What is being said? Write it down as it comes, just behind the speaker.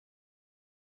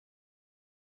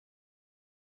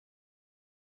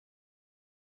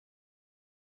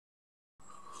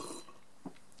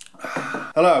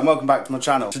Hello and welcome back to my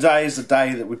channel. Today is the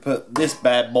day that we put this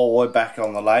bad boy back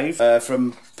on the lathe.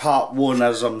 From part 1,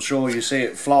 as I'm sure you see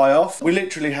it fly off. We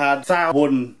literally had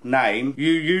one name.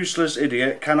 You useless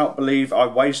idiot cannot believe I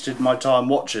wasted my time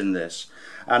watching this.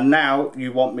 And now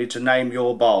you want me to name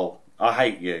your bowl. I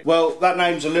hate you. Well, that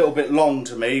name's a little bit long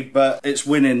to me, but it's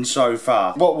winning so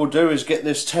far. What we'll do is get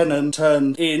this tenon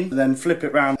turned in, then flip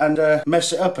it round and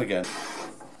mess it up again.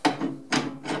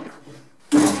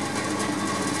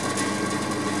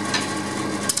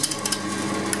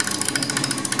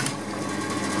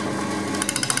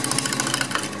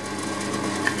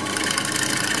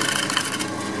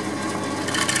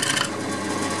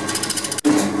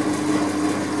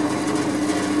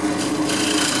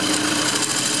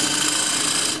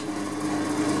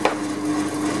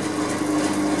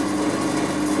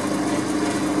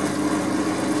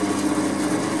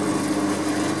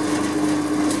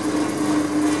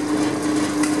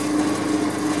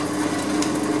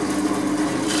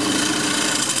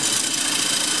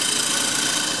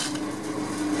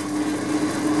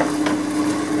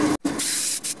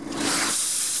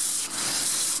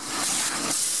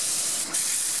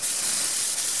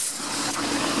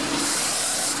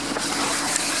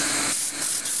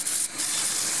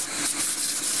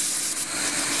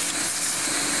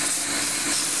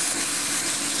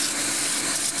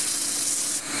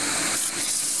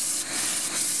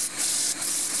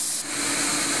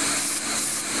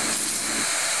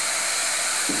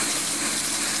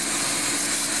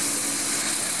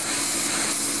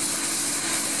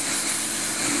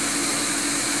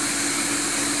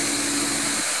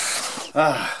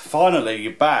 Finally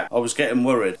you're back. I was getting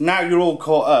worried. Now you're all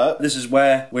caught up. This is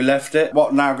where we left it.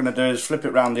 What I'm now going to do is flip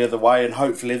it round the other way, and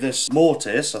hopefully this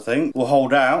mortise, I think, will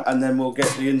hold out, and then we'll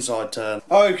get the inside turn.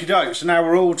 Okie doke, so now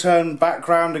we're all turned back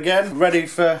round again, ready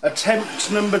for attempt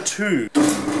number 2.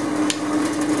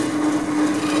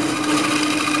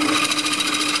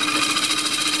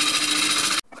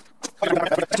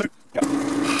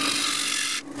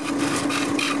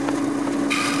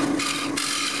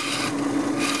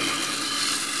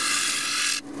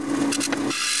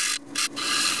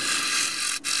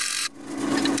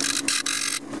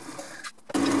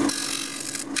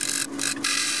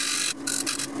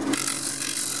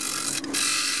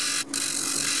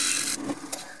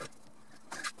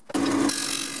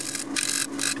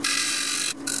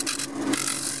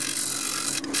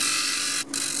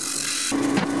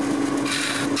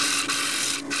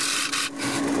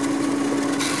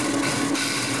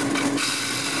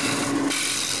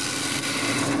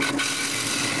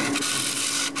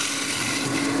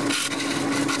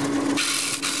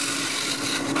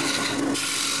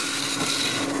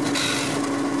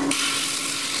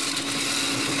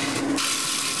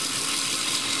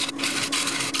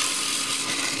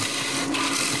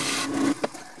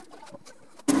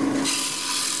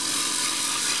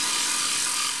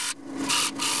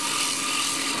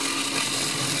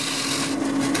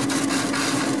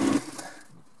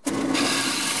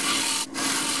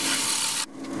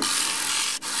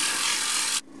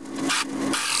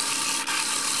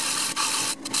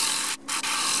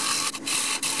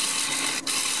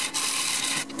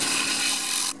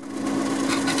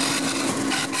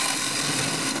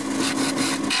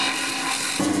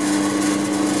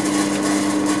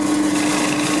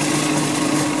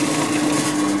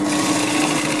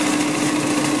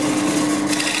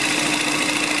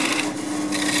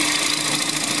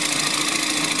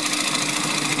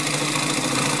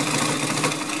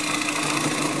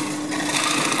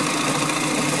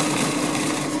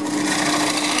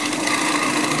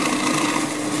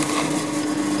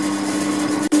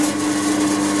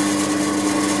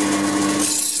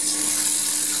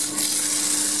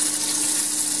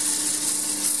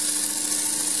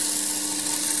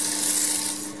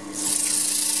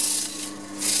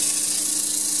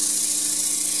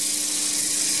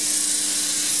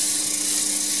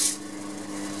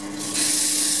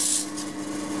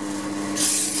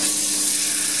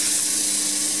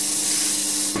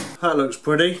 That looks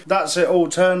pretty. That's it all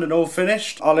turned and all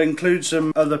finished. I'll include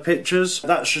some other pictures.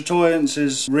 That chatoyance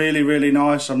is really, really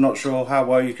nice. I'm not sure how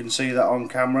well you can see that on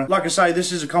camera. Like I say,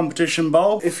 this is a competition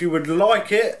bowl. If you would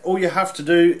like it, all you have to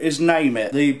do is name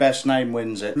it. The best name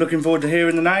wins it. Looking forward to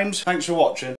hearing the names. Thanks for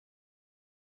watching.